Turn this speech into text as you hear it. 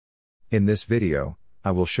In this video,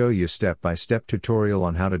 I will show you step-by-step tutorial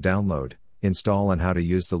on how to download, install and how to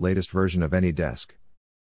use the latest version of Anydesk.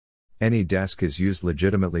 Anydesk is used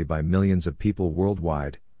legitimately by millions of people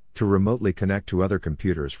worldwide, to remotely connect to other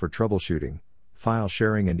computers for troubleshooting, file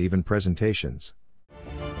sharing and even presentations.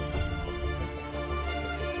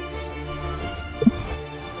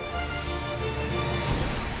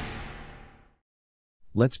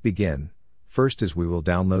 Let's begin. First is we will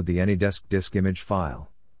download the Anydesk disk image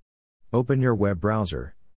file. Open your web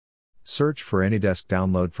browser. Search for Anydesk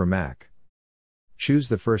download for Mac. Choose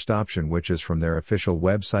the first option, which is from their official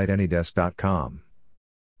website anydesk.com.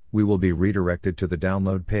 We will be redirected to the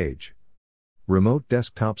download page. Remote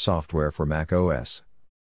desktop software for Mac OS.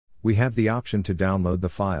 We have the option to download the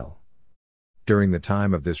file. During the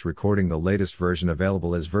time of this recording, the latest version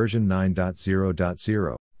available is version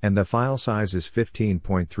 9.0.0, and the file size is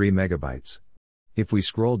 15.3 megabytes. If we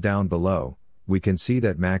scroll down below, we can see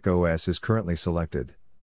that Mac OS is currently selected.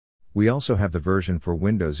 We also have the version for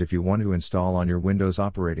Windows if you want to install on your Windows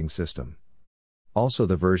operating system. Also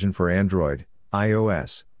the version for Android,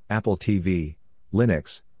 iOS, Apple TV,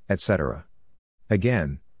 Linux, etc.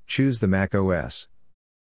 Again, choose the Mac OS.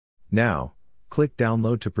 Now, click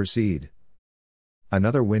Download to proceed.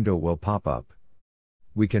 Another window will pop up.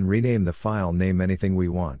 We can rename the file name anything we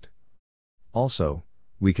want. Also,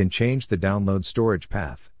 we can change the download storage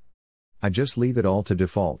path. I just leave it all to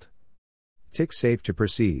default. Tick Save to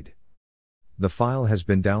proceed. The file has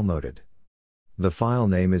been downloaded. The file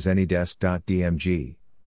name is anydesk.dmg.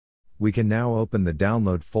 We can now open the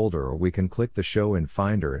download folder, or we can click the Show in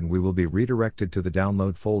Finder and we will be redirected to the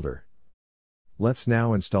download folder. Let's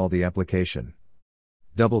now install the application.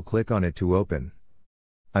 Double-click on it to open.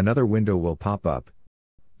 Another window will pop up.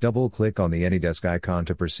 Double-click on the Anydesk icon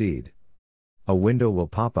to proceed. A window will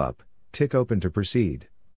pop up, tick Open to proceed.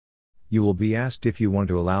 You will be asked if you want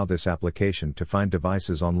to allow this application to find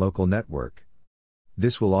devices on local network.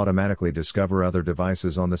 This will automatically discover other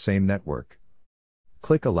devices on the same network.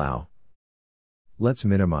 Click Allow. Let's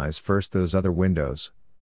minimize first those other windows.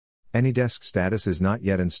 Anydesk status is not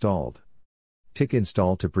yet installed. Tick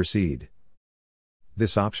Install to proceed.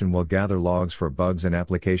 This option will gather logs for bugs and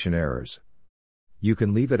application errors. You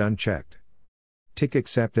can leave it unchecked. Tick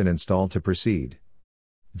Accept and Install to proceed.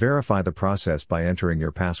 Verify the process by entering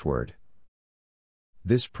your password.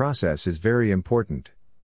 This process is very important.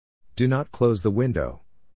 Do not close the window.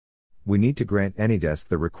 We need to grant Anydesk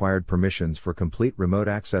the required permissions for complete remote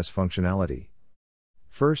access functionality.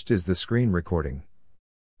 First is the screen recording.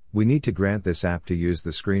 We need to grant this app to use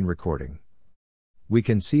the screen recording. We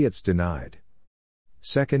can see it's denied.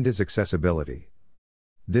 Second is accessibility.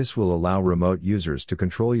 This will allow remote users to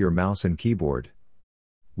control your mouse and keyboard.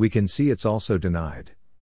 We can see it's also denied.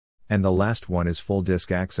 And the last one is full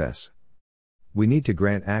disk access. We need to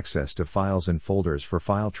grant access to files and folders for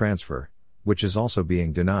file transfer, which is also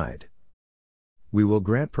being denied. We will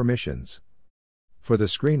grant permissions. For the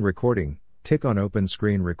screen recording, tick on Open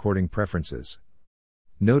Screen Recording Preferences.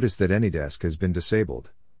 Notice that Anydesk has been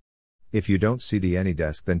disabled. If you don't see the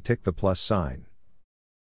Anydesk, then tick the plus sign.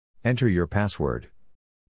 Enter your password.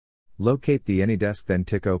 Locate the Anydesk, then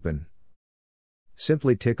tick Open.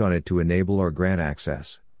 Simply tick on it to enable or grant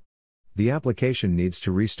access. The application needs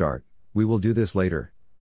to restart. We will do this later.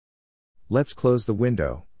 Let's close the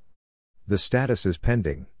window. The status is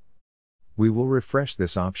pending. We will refresh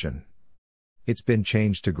this option. It's been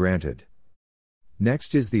changed to granted.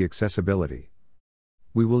 Next is the accessibility.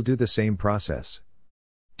 We will do the same process.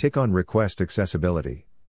 Tick on Request Accessibility.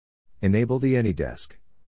 Enable the Anydesk.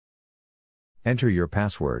 Enter your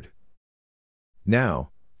password. Now,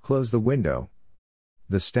 close the window.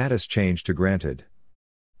 The status changed to granted.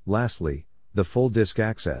 Lastly, the full disk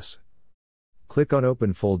access. Click on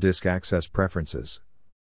Open Full Disk Access Preferences.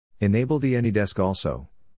 Enable the Anydesk also.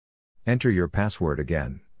 Enter your password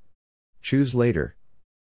again. Choose Later.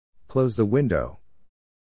 Close the window.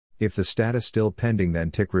 If the status still pending,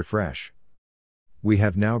 then tick Refresh. We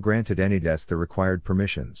have now granted Anydesk the required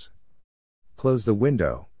permissions. Close the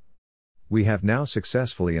window. We have now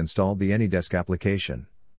successfully installed the Anydesk application.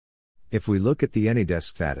 If we look at the Anydesk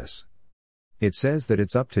status, it says that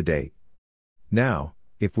it's up to date. Now,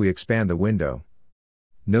 if we expand the window,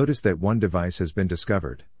 notice that one device has been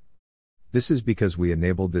discovered. This is because we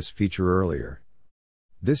enabled this feature earlier.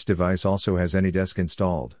 This device also has Anydesk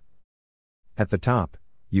installed. At the top,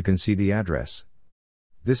 you can see the address.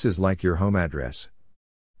 This is like your home address.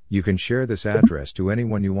 You can share this address to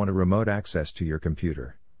anyone you want a remote access to your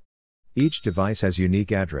computer. Each device has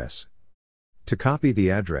unique address. To copy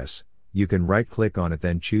the address, you can right-click on it,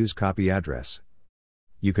 then choose Copy Address.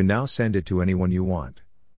 You can now send it to anyone you want.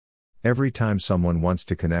 Every time someone wants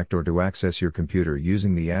to connect or to access your computer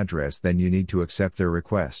using the address, then you need to accept their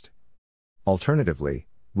request. Alternatively,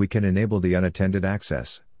 we can enable the unattended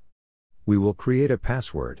access. We will create a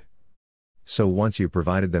password. So once you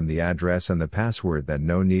provided them the address and the password, then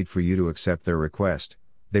no need for you to accept their request,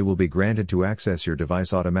 they will be granted to access your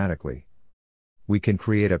device automatically. We can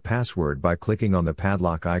create a password by clicking on the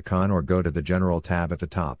padlock icon or go to the General tab at the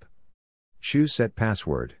top. Choose Set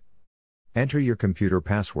Password. Enter your computer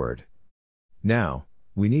password. Now,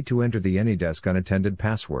 we need to enter the Anydesk unattended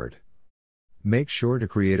password. Make sure to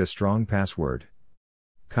create a strong password.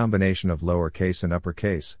 Combination of lowercase and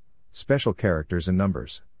uppercase, special characters and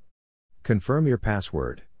numbers. Confirm your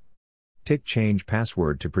password. Tick Change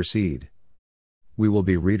Password to proceed. We will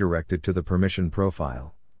be redirected to the permission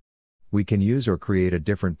profile. We can use or create a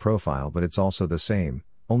different profile, but it's also the same,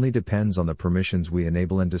 only depends on the permissions we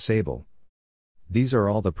enable and disable. These are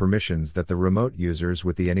all the permissions that the remote users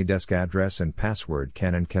with the Anydesk address and password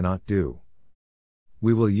can and cannot do.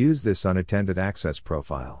 We will use this unattended access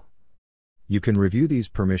profile. You can review these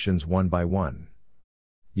permissions one by one.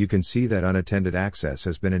 You can see that unattended access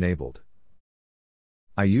has been enabled.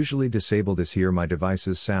 I usually disable this "hear my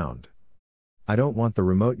device's sound." I don't want the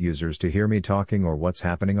remote users to hear me talking or what's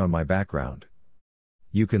happening on my background.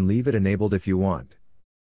 You can leave it enabled if you want.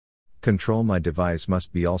 Control my device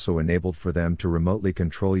must be also enabled for them to remotely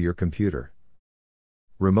control your computer.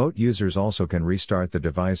 Remote users also can restart the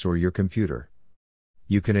device or your computer.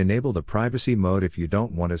 You can enable the privacy mode if you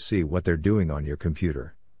don't want to see what they're doing on your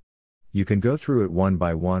computer. You can go through it one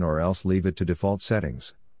by one or else leave it to default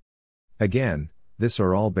settings. Again, this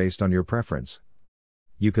are all based on your preference.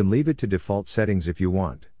 You can leave it to default settings if you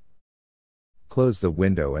want. Close the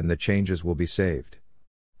window and the changes will be saved.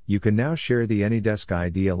 You can now share the Anydesk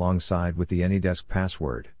ID alongside with the Anydesk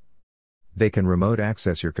password. They can remote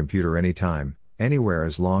access your computer anytime, anywhere,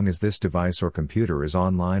 as long as this device or computer is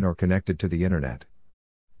online or connected to the internet.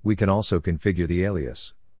 We can also configure the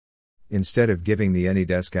alias. Instead of giving the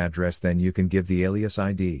Anydesk address, then you can give the alias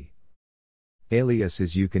ID. Alias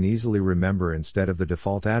is you can easily remember instead of the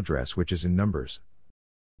default address, which is in numbers.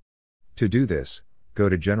 To do this, go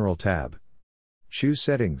to General tab. Choose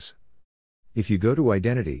Settings. If you go to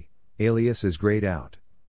Identity, Alias is grayed out.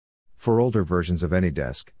 For older versions of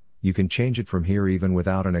Anydesk, you can change it from here even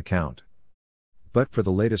without an account. But for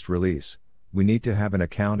the latest release, we need to have an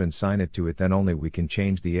account and sign it to it, then only we can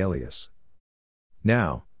change the alias.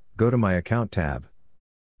 Now, go to My Account tab.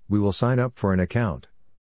 We will sign up for an account.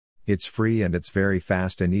 It's free and it's very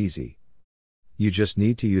fast and easy. You just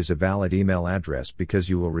need to use a valid email address because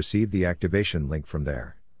you will receive the activation link from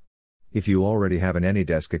there. If you already have an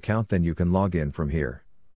Anydesk account, then you can log in from here.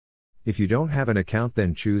 If you don't have an account,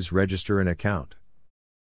 then choose Register an account.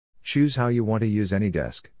 Choose how you want to use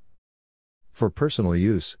Anydesk. For personal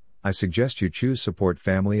use, I suggest you choose Support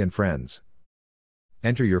Family and Friends.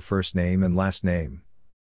 Enter your first name and last name.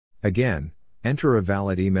 Again, enter a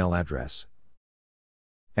valid email address.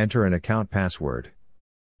 Enter an account password.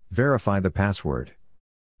 Verify the password.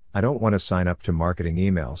 I don't want to sign up to marketing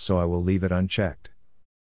emails, so I will leave it unchecked.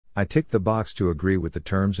 I tick the box to agree with the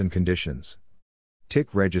terms and conditions.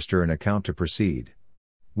 Tick Register an account to proceed.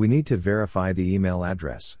 We need to verify the email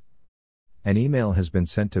address. An email has been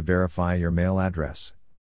sent to verify your mail address.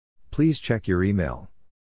 Please check your email.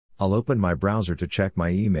 I'll open my browser to check my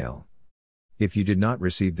email. If you did not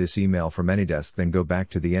receive this email from Anydesk, then go back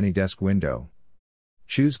to the Anydesk window.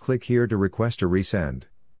 Choose Click here to request a resend.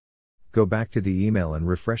 Go back to the email and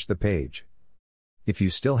refresh the page. If you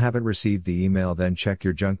still haven't received the email, then check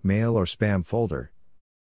your junk mail or spam folder.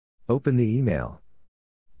 Open the email.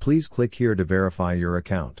 Please click here to verify your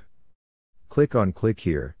account. Click on Click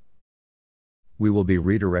here. We will be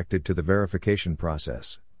redirected to the verification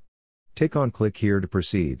process. Tick on Click here to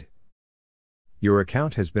proceed. Your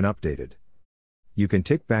account has been updated. You can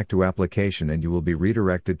tick back to Application and you will be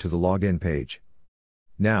redirected to the login page.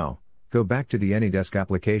 Now, go back to the Anydesk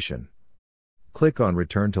application. Click on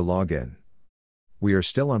Return to Login. We are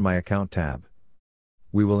still on My Account tab.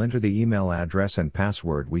 We will enter the email address and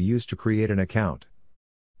password we used to create an account.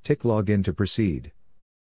 Tick Login to proceed.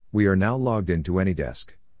 We are now logged into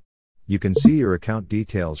Anydesk. You can see your account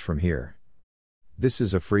details from here. This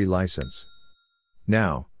is a free license.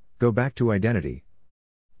 Now, go back to Identity.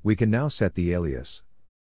 We can now set the alias.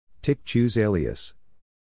 Tick Choose Alias.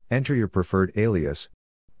 Enter your preferred alias.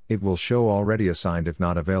 It will show already assigned if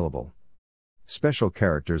not available. Special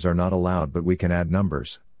characters are not allowed, but we can add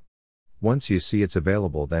numbers. Once you see it's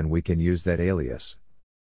available, then we can use that alias.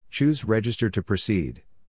 Choose Register to proceed.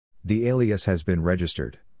 The alias has been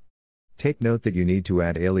registered. Take note that you need to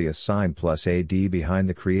add alias sign plus AD behind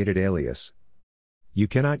the created alias. You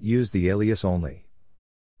cannot use the alias only.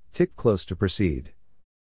 Tick close to proceed.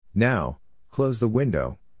 Now, close the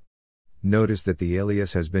window. Notice that the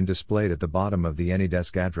alias has been displayed at the bottom of the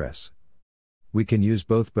Anydesk address. We can use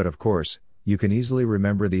both, but of course, you can easily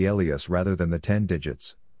remember the alias rather than the 10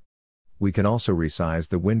 digits. We can also resize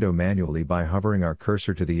the window manually by hovering our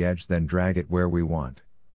cursor to the edge, then drag it where we want.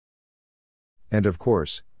 And of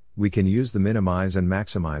course, we can use the minimize and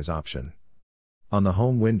maximize option. On the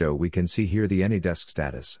home window we can see here the Anydesk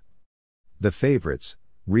status, the favorites,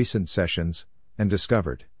 recent sessions, and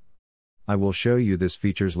discovered. I will show you this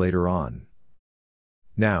features later on.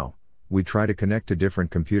 Now, we try to connect to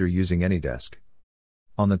different computer using Anydesk.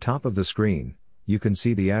 On the top of the screen, you can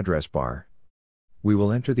see the address bar. We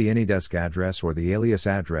will enter the Anydesk address or the alias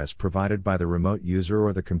address provided by the remote user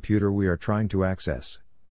or the computer we are trying to access.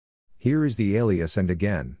 Here is the alias, and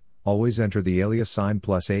again, always enter the alias sign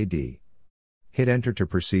plus AD. Hit enter to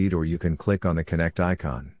proceed, or you can click on the connect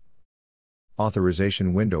icon.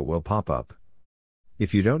 Authorization window will pop up.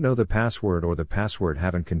 If you don't know the password or the password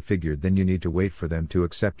haven't configured, then you need to wait for them to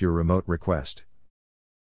accept your remote request.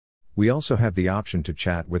 We also have the option to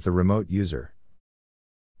chat with the remote user.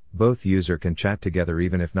 Both user can chat together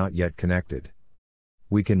even if not yet connected.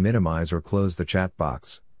 We can minimize or close the chat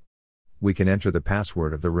box. We can enter the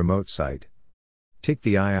password of the remote site. Tick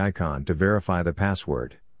the eye icon to verify the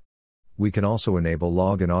password. We can also enable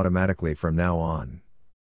login automatically from now on.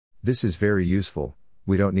 This is very useful.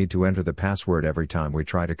 We don't need to enter the password every time we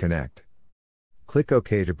try to connect. Click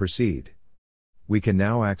OK to proceed. We can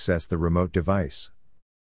now access the remote device.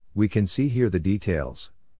 We can see here the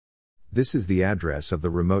details. This is the address of the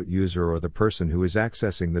remote user or the person who is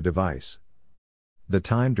accessing the device. The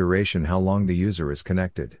time duration, how long the user is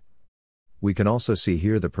connected. We can also see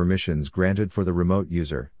here the permissions granted for the remote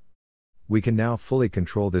user. We can now fully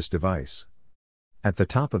control this device. At the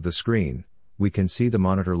top of the screen, we can see the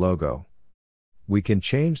monitor logo. We can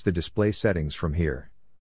change the display settings from here.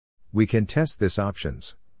 We can test this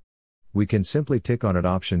options. We can simply tick on it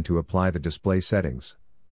option to apply the display settings.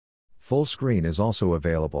 Full screen is also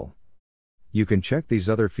available. You can check these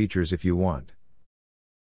other features if you want.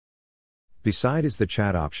 Beside is the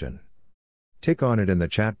chat option. Tick on it and the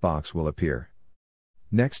chat box will appear.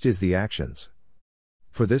 Next is the actions.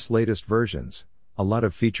 For this latest versions, a lot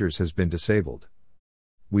of features has been disabled.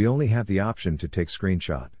 We only have the option to take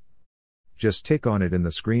screenshot. Just tick on it and the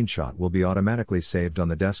screenshot will be automatically saved on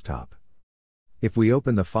the desktop. If we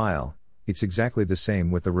open the file, it's exactly the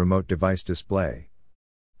same with the remote device display.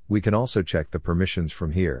 We can also check the permissions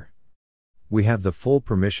from here. We have the full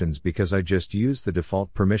permissions because I just used the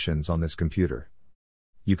default permissions on this computer.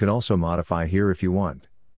 You can also modify here if you want.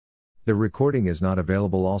 The recording is not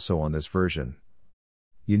available also on this version.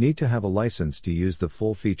 You need to have a license to use the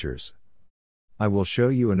full features. I will show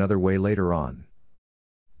you another way later on.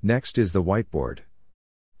 Next is the whiteboard.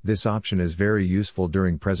 This option is very useful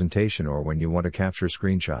during presentation or when you want to capture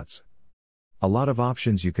screenshots. A lot of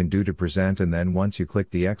options you can do to present, and then once you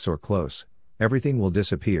click the X or close, everything will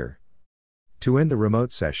disappear. To end the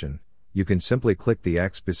remote session, you can simply click the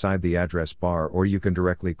X beside the address bar, or you can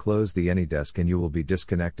directly close the Anydesk and you will be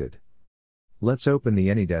disconnected. Let's open the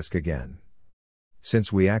Anydesk again.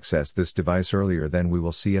 Since we accessed this device earlier, then we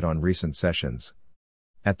will see it on recent sessions.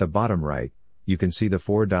 At the bottom right, you can see the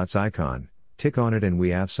 4 dots icon. Tick on it and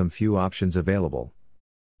we have some few options available.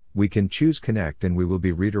 We can choose connect and we will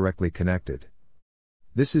be redirectly connected.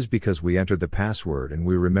 This is because we entered the password and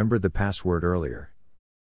we remembered the password earlier.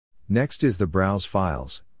 Next is the browse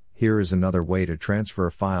files. Here is another way to transfer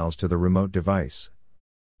files to the remote device.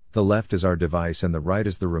 The left is our device and the right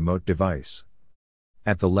is the remote device.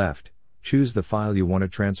 At the left, choose the file you want to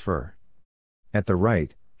transfer. At the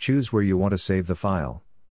right, choose where you want to save the file.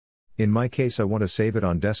 In my case, I want to save it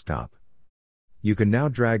on desktop. You can now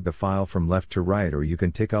drag the file from left to right, or you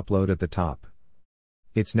can tick upload at the top.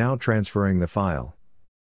 It's now transferring the file.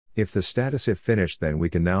 If the status if finished, then we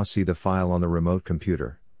can now see the file on the remote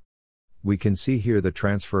computer. We can see here the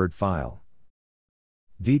transferred file.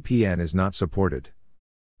 VPN is not supported.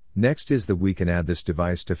 Next is that we can add this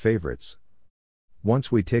device to favorites.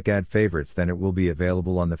 Once we tick add favorites, then it will be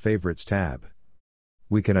available on the favorites tab.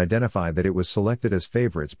 We can identify that it was selected as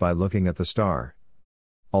favorites by looking at the star.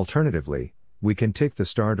 Alternatively, we can tick the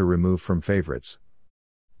star to remove from favorites.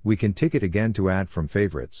 We can tick it again to add from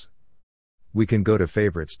favorites. We can go to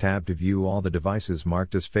favorites tab to view all the devices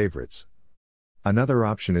marked as favorites. Another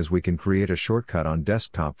option is we can create a shortcut on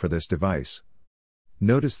desktop for this device.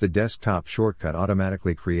 Notice the desktop shortcut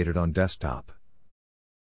automatically created on desktop.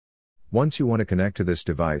 Once you want to connect to this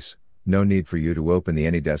device, no need for you to open the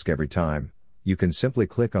Anydesk every time. You can simply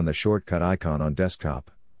click on the shortcut icon on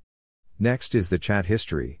desktop. Next is the chat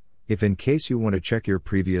history. If in case you want to check your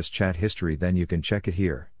previous chat history, then you can check it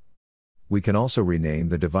here. We can also rename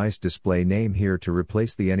the device display name here to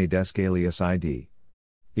replace the Anydesk alias ID.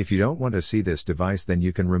 If you don't want to see this device, then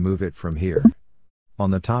you can remove it from here.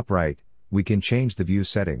 On the top right, we can change the view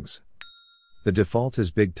settings. The default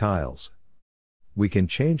is big tiles. We can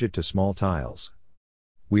change it to small tiles.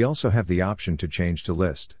 We also have the option to change to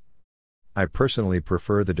list. I personally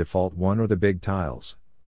prefer the default one or the big tiles.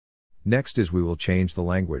 Next is we will change the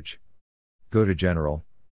language. Go to General.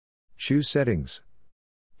 Choose Settings.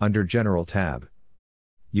 Under General tab,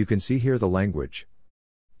 you can see here the language.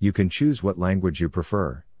 You can choose what language you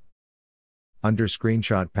prefer. Under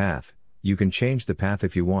Screenshot Path, you can change the path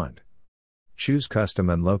if you want. Choose Custom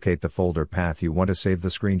and locate the folder path you want to save the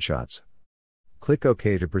screenshots. Click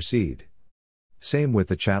OK to proceed. Same with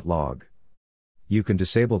the chat log. You can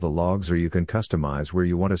disable the logs or you can customize where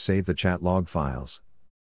you want to save the chat log files.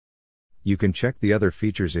 You can check the other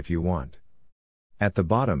features if you want. At the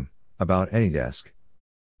bottom, About Anydesk,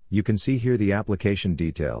 you can see here the application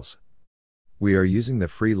details. We are using the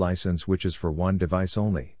free license, which is for one device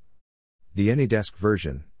only. The Anydesk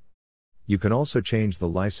version. You can also change the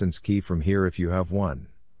license key from here if you have one.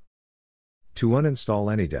 To uninstall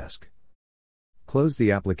Anydesk, close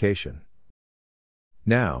the application.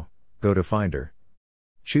 Now, go to Finder.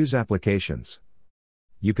 Choose Applications.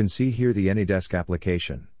 You can see here the Anydesk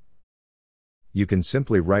application. You can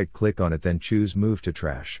simply right-click on it, then choose Move to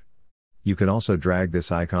Trash. You can also drag this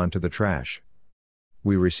icon to the trash.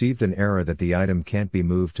 We received an error that the item can't be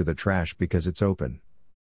moved to the trash because it's open.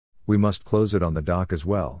 We must close it on the dock as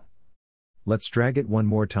well. Let's drag it one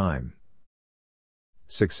more time.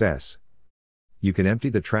 Success. You can empty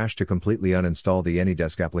the trash to completely uninstall the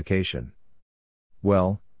Anydesk application.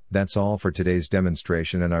 Well, that's all for today's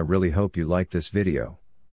demonstration, and I really hope you liked this video.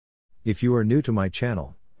 If you are new to my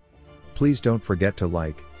channel, please don't forget to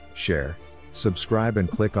like, share, subscribe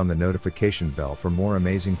and click on the notification bell for more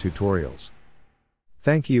amazing tutorials.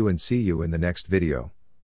 Thank you and see you in the next video.